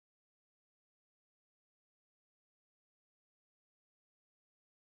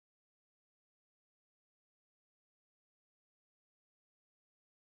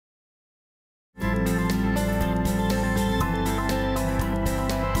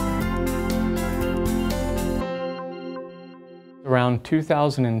Around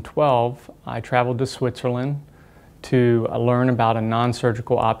 2012, I traveled to Switzerland to learn about a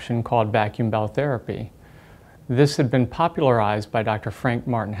non-surgical option called vacuum bell therapy. This had been popularized by Dr. Frank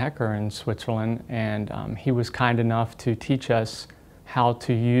Martin Hecker in Switzerland, and he was kind enough to teach us how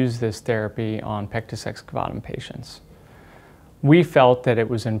to use this therapy on Pectus Excavatum patients. We felt that it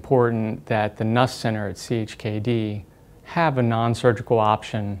was important that the NUS Center at CHKD have a non-surgical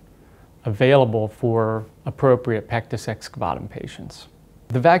option available for appropriate Pectus Excavatum patients.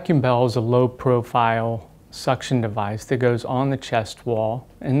 The vacuum bell is a low-profile suction device that goes on the chest wall,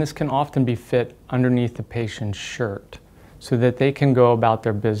 and this can often be fit underneath the patient's shirt so that they can go about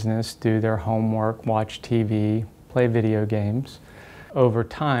their business, do their homework, watch TV, play video games. Over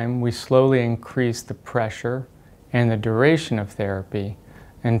time, we slowly increase the pressure and the duration of therapy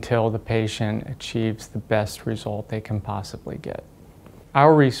until the patient achieves the best result they can possibly get.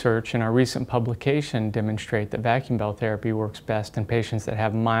 Our research and our recent publication demonstrate that vacuum bell therapy works best in patients that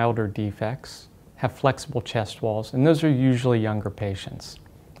have milder defects, have flexible chest walls, and those are usually younger patients.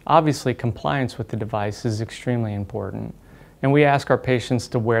 Obviously, compliance with the device is extremely important, and we ask our patients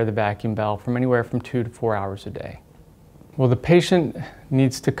to wear the vacuum bell from anywhere from 2 to 4 hours a day. Well, the patient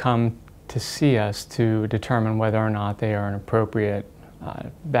needs to come to see us to determine whether or not they are an appropriate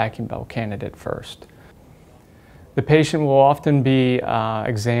vacuum bell candidate first. The patient will often be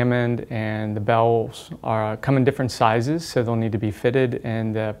examined, and the bells come in different sizes, so they'll need to be fitted,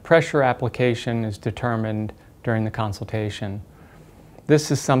 and the pressure application is determined during the consultation.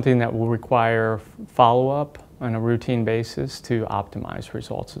 This is something that will require follow-up on a routine basis to optimize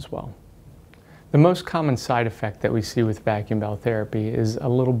results as well. The most common side effect that we see with vacuum bell therapy is a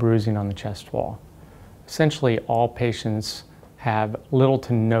little bruising on the chest wall. Essentially, all patients have little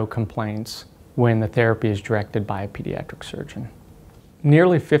to no complaints when the therapy is directed by a pediatric surgeon.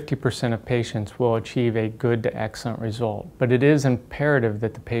 Nearly 50% of patients will achieve a good to excellent result, but it is imperative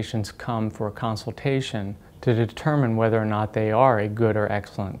that the patients come for a consultation to determine whether or not they are a good or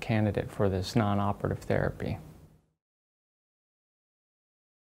excellent candidate for this non-operative therapy.